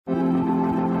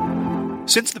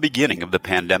Since the beginning of the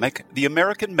pandemic, the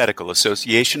American Medical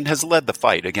Association has led the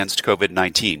fight against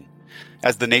COVID-19.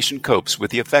 As the nation copes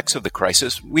with the effects of the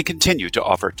crisis, we continue to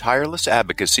offer tireless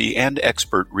advocacy and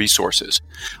expert resources.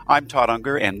 I'm Todd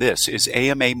Unger, and this is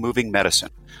AMA Moving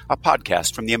Medicine, a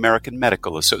podcast from the American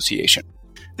Medical Association.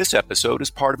 This episode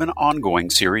is part of an ongoing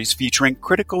series featuring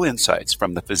critical insights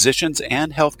from the physicians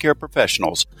and healthcare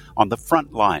professionals on the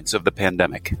front lines of the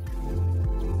pandemic.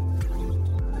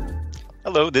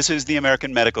 Hello, this is the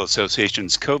American Medical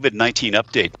Association's COVID-19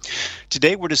 update.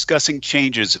 Today we're discussing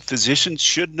changes physicians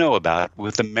should know about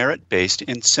with the Merit-Based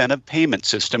Incentive Payment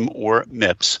System, or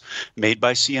MIPS, made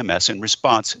by CMS in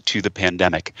response to the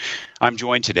pandemic. I'm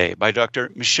joined today by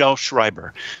Dr. Michelle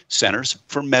Schreiber, Centers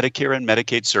for Medicare and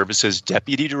Medicaid Services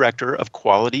Deputy Director of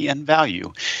Quality and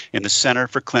Value in the Center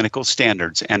for Clinical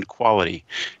Standards and Quality,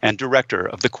 and Director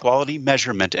of the Quality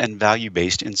Measurement and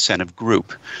Value-Based Incentive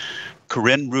Group.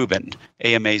 Corinne Rubin,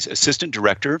 AMA's Assistant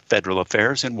Director, Federal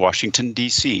Affairs in Washington,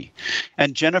 D.C.,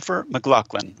 and Jennifer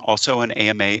McLaughlin, also an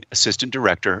AMA Assistant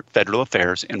Director, Federal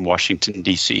Affairs in Washington,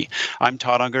 D.C. I'm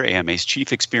Todd Unger, AMA's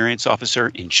Chief Experience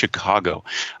Officer in Chicago.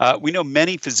 We know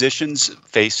many physicians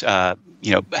have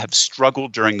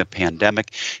struggled during the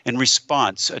pandemic. In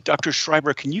response, Dr.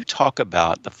 Schreiber, can you talk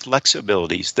about the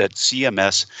flexibilities that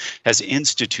CMS has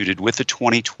instituted with the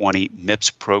 2020 MIPS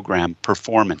program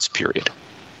performance period?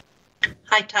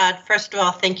 Hi, Todd. First of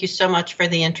all, thank you so much for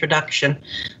the introduction.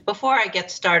 Before I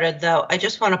get started, though, I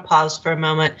just want to pause for a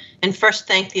moment and first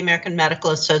thank the American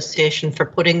Medical Association for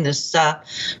putting this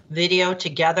video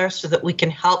together so that we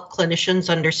can help clinicians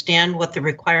understand what the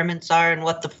requirements are and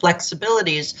what the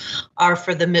flexibilities are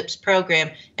for the MIPS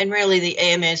program, and really the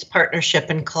AMA's partnership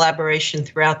and collaboration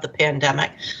throughout the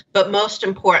pandemic. But most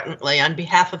importantly, on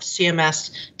behalf of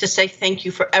CMS, to say thank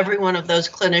you for every one of those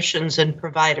clinicians and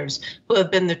providers who have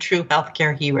been the true healthcare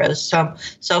heroes.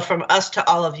 So from us to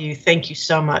all of you, thank you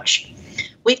so much.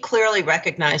 We clearly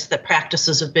recognize that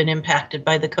practices have been impacted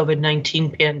by the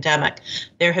COVID-19 pandemic.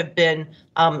 There have been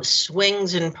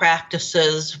swings in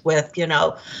practices with,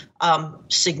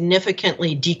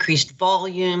 significantly decreased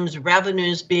volumes,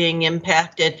 revenues being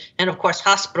impacted, and of course,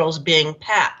 hospitals being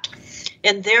packed.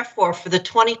 And therefore, for the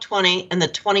 2020 and the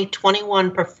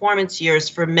 2021 performance years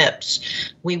for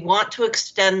MIPS, we want to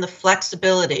extend the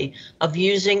flexibility of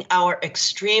using our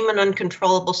extreme and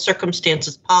uncontrollable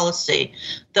circumstances policy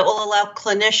that will allow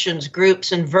clinicians,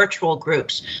 groups, and virtual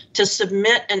groups to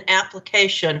submit an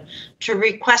application to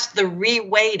request the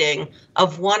reweighting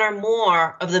of one or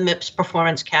more of the MIPS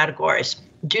performance categories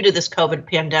due to this COVID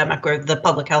pandemic or the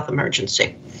public health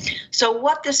emergency. So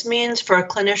what this means for a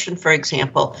clinician, for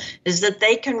example, is that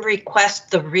they can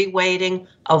request the reweighting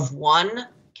of one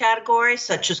category,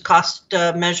 such as cost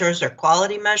measures or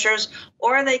quality measures,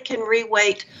 or they can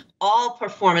reweight all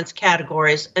performance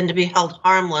categories and to be held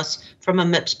harmless from a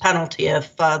MIPS penalty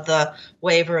if the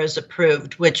waiver is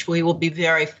approved, which we will be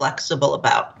very flexible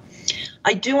about.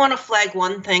 I do want to flag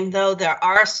one thing, though. There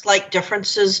are slight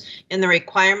differences in the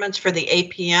requirements for the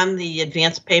APM, the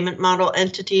Advanced Payment Model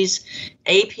entities.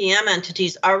 APM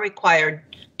entities are required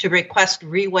to request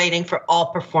reweighting for all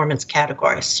performance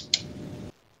categories.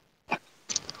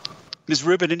 Ms.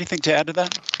 Rubin, anything to add to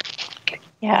that?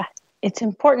 Yeah. It's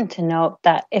important to note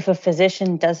that if a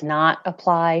physician does not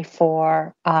apply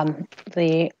for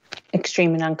the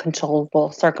extreme and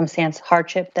uncontrollable circumstance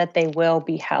hardship, that they will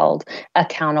be held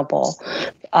accountable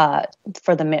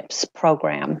for the MIPS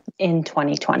program in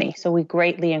 2020. So we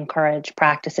greatly encourage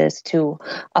practices to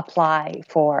apply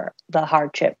for the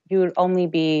hardship. You would only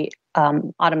be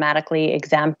automatically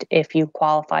exempt if you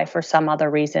qualify for some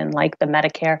other reason, like the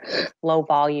Medicare low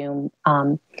volume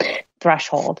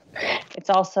threshold. It's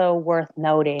also worth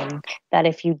noting that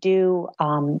if you do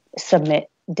submit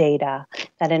data,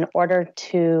 that in order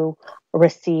to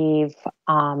receive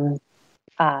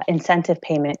incentive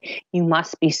payment, you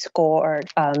must be scored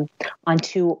on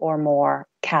two or more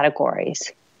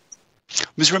categories.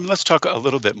 Ms. Rubin, let's talk a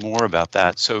little bit more about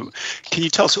that. So can you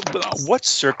tell us what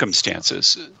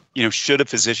circumstances should a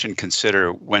physician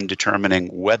consider when determining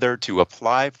whether to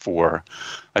apply for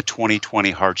a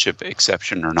 2020 hardship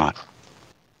exception or not?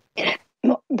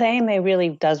 The AMA really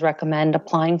does recommend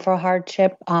applying for a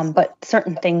hardship, but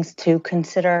certain things to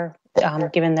consider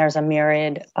given there's a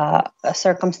myriad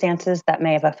circumstances that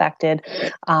may have affected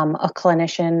a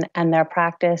clinician and their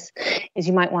practice, is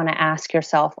you might want to ask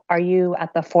yourself, are you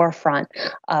at the forefront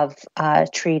of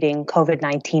treating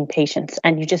COVID-19 patients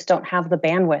and you just don't have the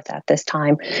bandwidth at this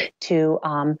time to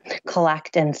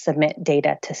collect and submit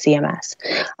data to CMS?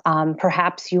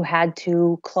 Perhaps you had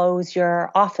to close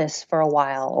your office for a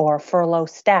while or furlough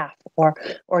staff, or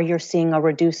you're seeing a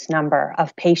reduced number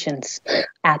of patients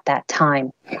at that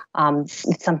time.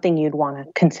 It's something you'd want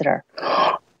to consider.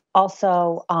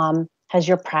 Also, has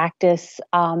your practice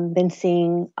been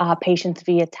seeing patients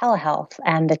via telehealth,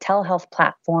 and the telehealth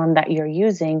platform that you're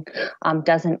using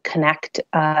doesn't connect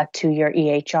to your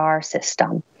EHR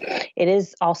system? It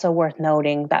is also worth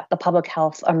noting that the public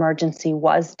health emergency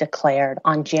was declared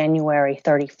on January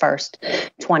 31st,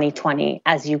 2020,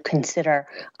 as you consider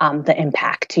the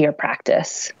impact to your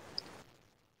practice.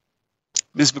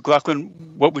 Ms. McLaughlin,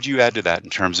 what would you add to that in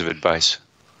terms of advice?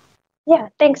 Yeah,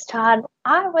 thanks, Todd.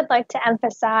 I would like to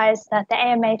emphasize that the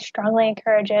AMA strongly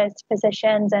encourages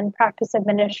physicians and practice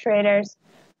administrators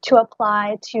to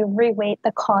apply to reweight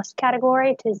the cost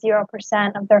category to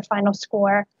 0% of their final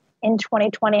score in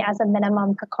 2020 as a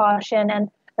minimum precaution. And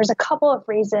there's a couple of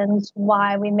reasons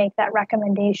why we make that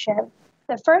recommendation.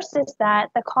 The first is that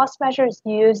the cost measures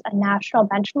use a national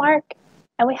benchmark,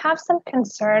 and we have some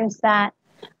concerns that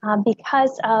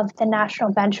because of the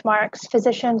national benchmarks,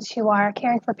 physicians who are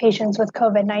caring for patients with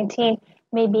COVID-19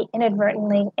 may be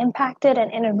inadvertently impacted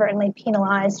and inadvertently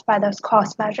penalized by those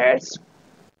cost measures.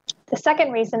 The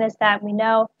second reason is that we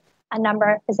know a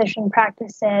number of physician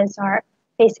practices are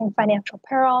facing financial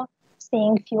peril,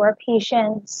 seeing fewer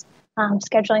patients,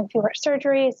 scheduling fewer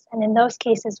surgeries, and in those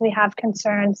cases, we have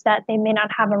concerns that they may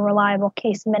not have a reliable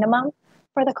case minimum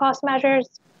for the cost measures.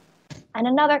 And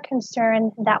another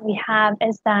concern that we have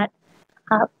is that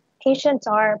patients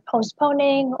are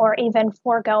postponing or even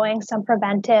foregoing some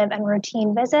preventive and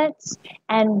routine visits.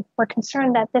 And we're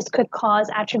concerned that this could cause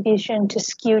attribution to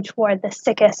skew toward the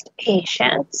sickest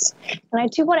patients. And I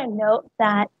do want to note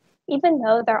that even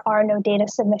though there are no data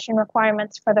submission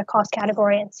requirements for the cost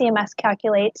category and CMS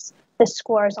calculates the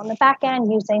scores on the back end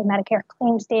using Medicare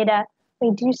claims data,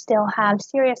 we do still have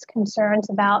serious concerns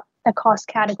about the cost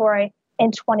category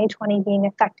in 2020 being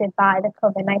affected by the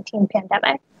COVID-19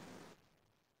 pandemic.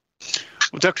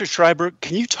 Well, Dr. Schreiber,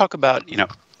 can you talk about,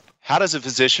 how does a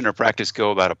physician or practice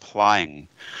go about applying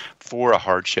for a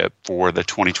hardship for the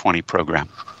 2020 program?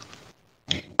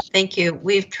 Thank you.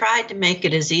 We've tried to make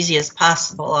it as easy as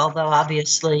possible, although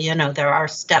obviously, there are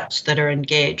steps that are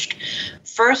engaged.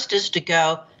 First is to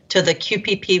go to the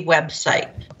QPP website,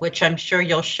 which I'm sure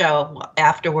you'll show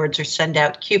afterwards or send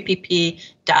out, qpp.cms.gov,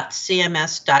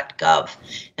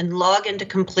 and log in to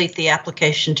complete the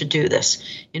application to do this.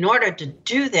 In order to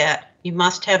do that, you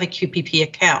must have a QPP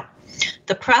account.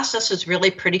 The process is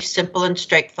really pretty simple and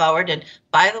straightforward. And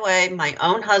by the way, my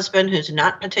own husband, who's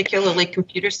not particularly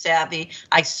computer savvy,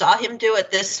 I saw him do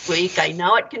it this week. I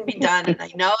know it can be done, and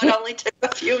I know it only took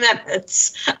a few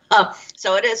minutes.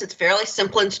 So it's fairly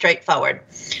simple and straightforward.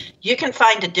 You can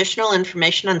find additional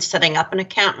information on setting up an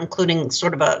account, including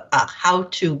sort of a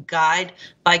how-to guide,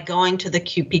 by going to the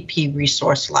QPP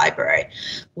resource library.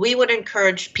 We would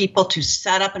encourage people to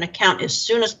set up an account as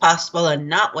soon as possible and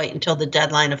not wait until the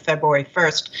deadline of February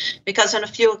 1st, because on a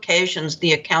few occasions,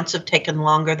 the accounts have taken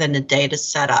longer than a day to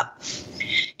set up.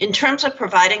 In terms of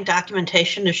providing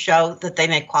documentation to show that they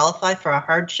may qualify for a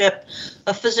hardship,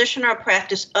 a physician or a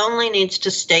practice only needs to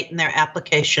state in their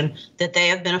application that they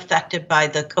have been affected by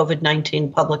the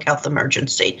COVID-19 public health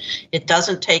emergency. It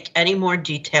doesn't take any more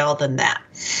detail than that.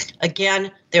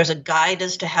 Again, there's a guide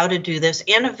as to how to do this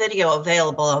and a video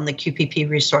available on the QPP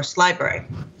resource library.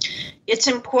 It's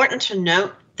important to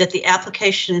note that the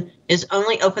application is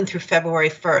only open through February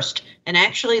 1st. And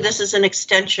actually, this is an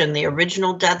extension. The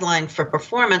original deadline for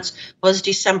performance was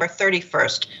December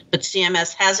 31st, but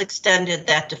CMS has extended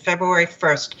that to February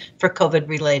 1st for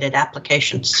COVID-related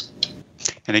applications.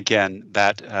 And again,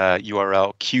 that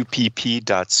URL, qpp.cms.gov.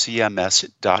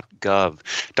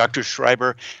 Dr.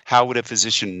 Schreiber, how would a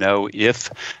physician know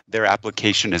if their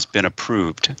application has been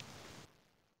approved?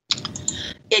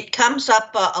 It comes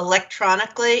up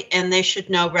electronically, and they should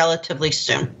know relatively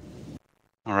soon.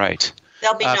 All right.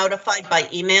 They'll be notified by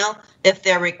email if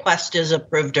their request is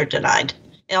approved or denied.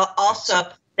 Also,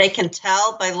 they can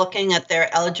tell by looking at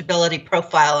their eligibility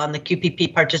profile on the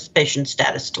QPP participation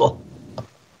status tool.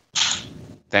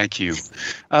 Thank you.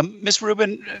 Ms.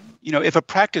 Rubin, if a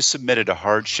practice submitted a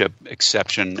hardship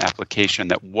exception application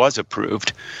that was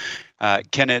approved,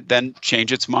 can it then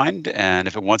change its mind? And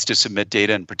if it wants to submit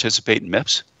data and participate in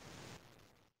MIPS?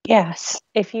 Yes,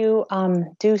 if you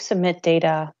do submit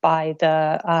data by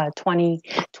the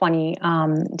 2020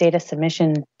 data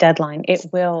submission deadline, it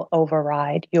will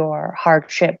override your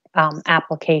hardship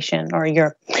application or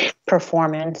your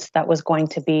performance that was going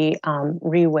to be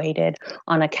reweighted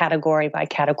on a category by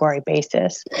category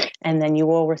basis. And then you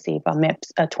will receive a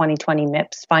 2020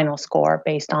 MIPS final score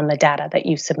based on the data that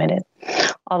you submitted.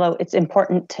 Although it's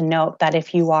important to note that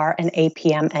if you are an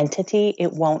APM entity,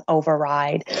 it won't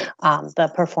override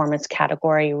the performance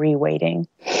category reweighting.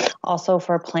 Also,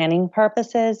 for planning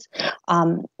purposes,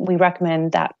 we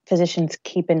recommend that physicians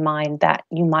keep in mind that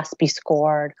you must be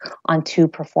scored on 2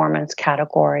 performance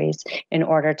categories in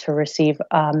order to receive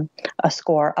a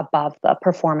score above the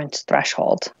performance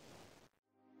threshold.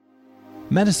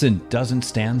 Medicine doesn't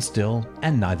stand still,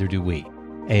 and neither do we.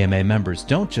 AMA members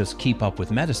don't just keep up with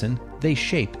medicine, they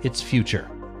shape its future.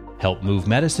 Help move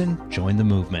medicine, join the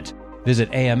movement.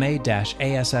 Visit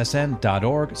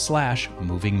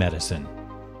ama-assn.org/movingmedicine.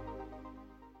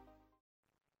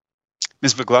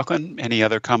 Ms. McLaughlin, any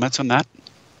other comments on that?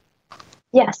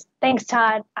 Yes, thanks,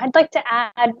 Todd. I'd like to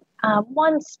add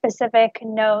one specific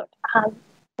note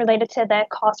related to the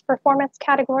cost performance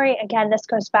category. Again, this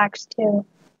goes back to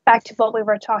what we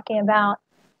were talking about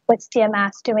with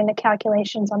CMS doing the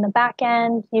calculations on the back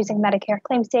end, using Medicare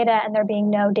claims data, and there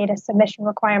being no data submission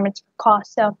requirements for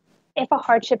cost. So if a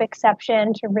hardship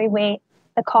exception to reweight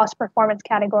the cost performance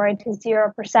category to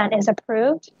 0% is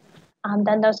approved,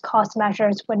 then those cost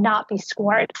measures would not be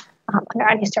scored under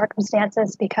any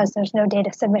circumstances because there's no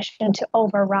data submission to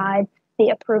override the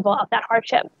approval of that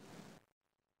hardship.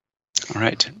 All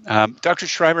right. Dr.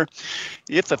 Schreiber,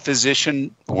 if a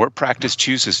physician or practice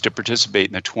chooses to participate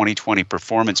in the 2020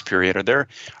 performance period, are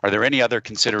there any other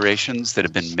considerations that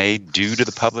have been made due to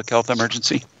the public health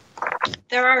emergency?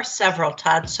 There are several,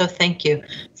 Todd, so thank you.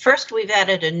 First, we've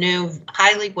added a new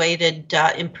highly weighted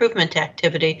improvement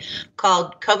activity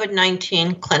called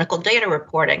COVID-19 clinical data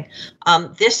reporting.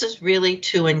 This is really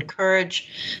to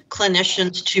encourage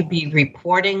clinicians to be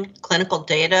reporting clinical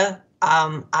data,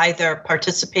 either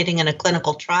participating in a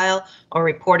clinical trial or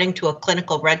reporting to a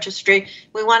clinical registry.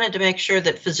 We wanted to make sure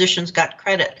that physicians got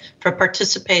credit for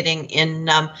participating in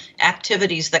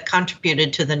activities that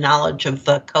contributed to the knowledge of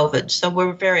COVID. So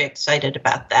we're very excited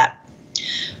about that.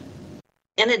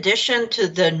 In addition to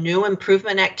the new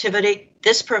improvement activity,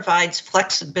 this provides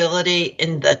flexibility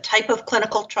in the type of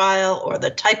clinical trial or the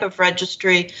type of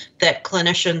registry that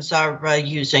clinicians are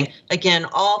using. Again,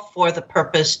 all for the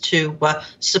purpose to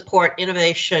support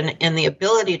innovation and the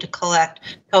ability to collect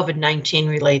COVID-19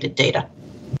 related data.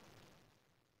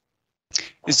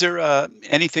 Is there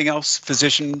anything else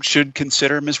physicians should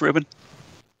consider, Ms. Rubin?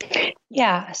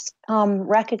 Yes,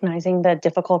 recognizing the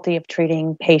difficulty of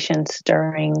treating patients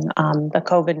during the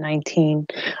COVID-19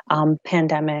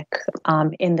 pandemic,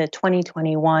 in the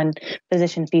 2021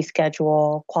 Physician Fee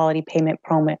Schedule Quality Payment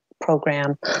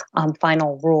Program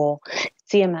final rule,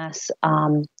 CMS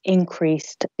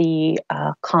increased the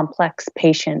complex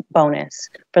patient bonus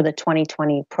for the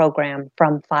 2020 program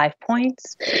from 5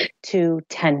 points to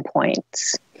 10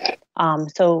 points.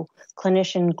 So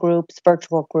clinician groups,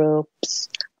 virtual groups,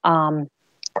 and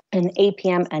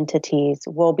APM entities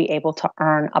will be able to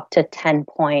earn up to 10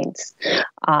 points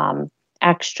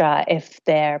extra if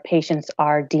their patients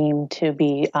are deemed to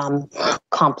be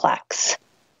complex.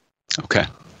 Okay.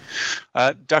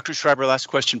 Dr. Schreiber, last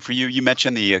question for you. You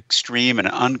mentioned the extreme and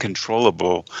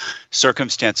uncontrollable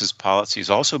circumstances policy has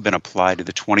also been applied to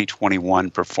the 2021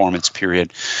 performance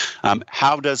period.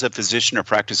 How does a physician or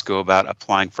practice go about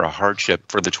applying for a hardship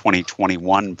for the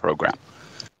 2021 program?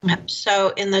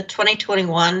 So in the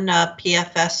 2021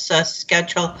 PFS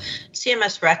schedule,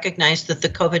 CMS recognized that the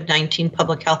COVID-19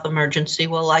 public health emergency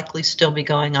will likely still be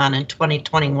going on in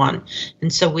 2021.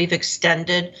 And so we've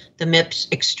extended the MIPS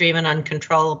extreme and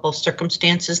uncontrollable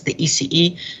circumstances, the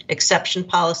ECE exception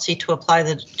policy, to apply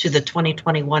to the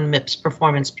 2021 MIPS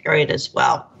performance period as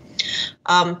well.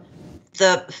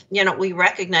 We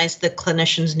recognize that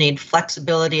clinicians need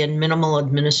flexibility and minimal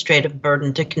administrative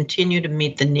burden to continue to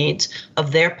meet the needs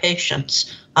of their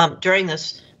patients during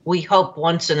this, we hope,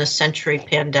 once in a century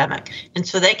pandemic. And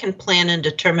so they can plan and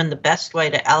determine the best way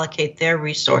to allocate their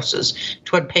resources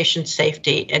toward patient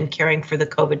safety and caring for the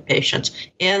COVID patients.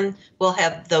 And we'll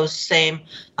have those same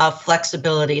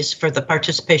flexibilities for the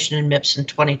participation in MIPS in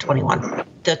 2021.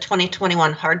 The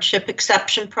 2021 hardship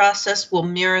exception process will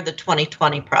mirror the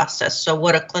 2020 process. So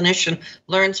what a clinician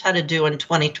learns how to do in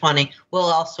 2020 will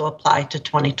also apply to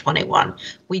 2021.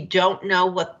 We don't know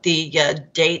what the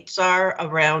dates are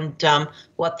around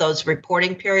what those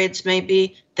reporting periods may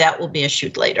be. That will be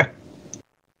issued later.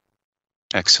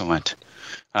 Excellent.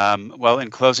 Well, in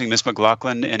closing, Ms.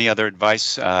 McLaughlin, any other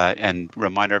advice and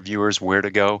remind our viewers where to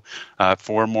go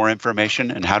for more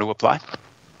information and how to apply?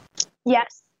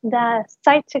 Yes, the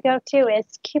site to go to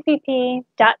is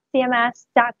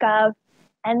qpp.cms.gov,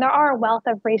 and there are a wealth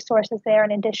of resources there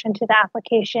in addition to the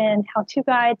application, how-to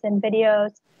guides, and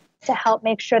videos to help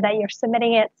make sure that you're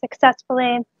submitting it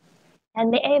successfully.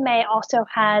 And the AMA also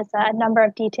has a number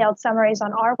of detailed summaries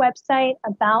on our website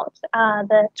about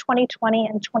the 2020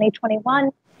 and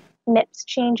 2021 MIPS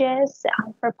changes.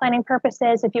 For planning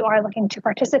purposes, if you are looking to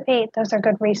participate, those are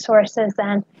good resources.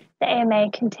 And the AMA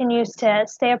continues to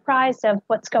stay apprised of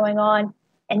what's going on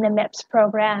in the MIPS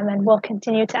program, and we'll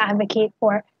continue to advocate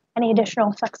for any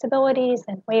additional flexibilities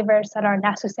and waivers that are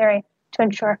necessary to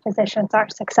ensure physicians are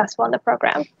successful in the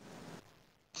program.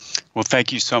 Well,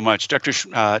 thank you so much. Dr.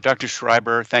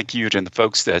 Schreiber, thank you to the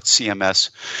folks at CMS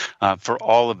for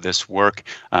all of this work.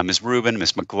 Ms. Rubin,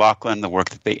 Ms. McLaughlin, the work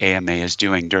that the AMA is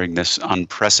doing during this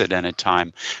unprecedented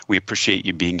time. We appreciate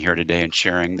you being here today and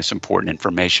sharing this important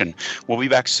information. We'll be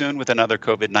back soon with another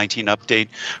COVID-19 update.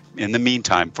 In the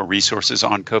meantime, for resources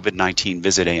on COVID-19,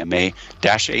 visit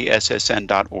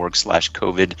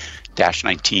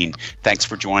ama-assn.org/COVID-19. Thanks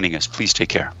for joining us. Please take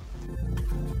care.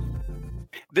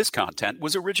 This content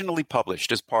was originally published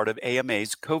as part of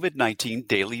AMA's COVID-19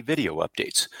 daily video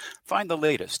updates. Find the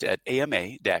latest at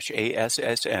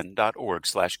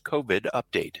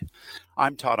ama-assn.org/COVID-update.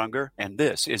 I'm Todd Unger, and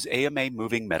this is AMA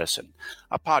Moving Medicine,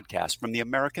 a podcast from the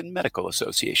American Medical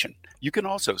Association. You can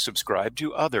also subscribe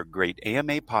to other great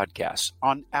AMA podcasts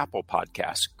on Apple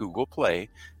Podcasts, Google Play,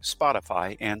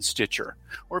 Spotify, and Stitcher,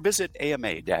 or visit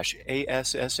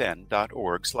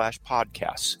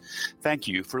ama-assn.org/podcasts. Thank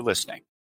you for listening.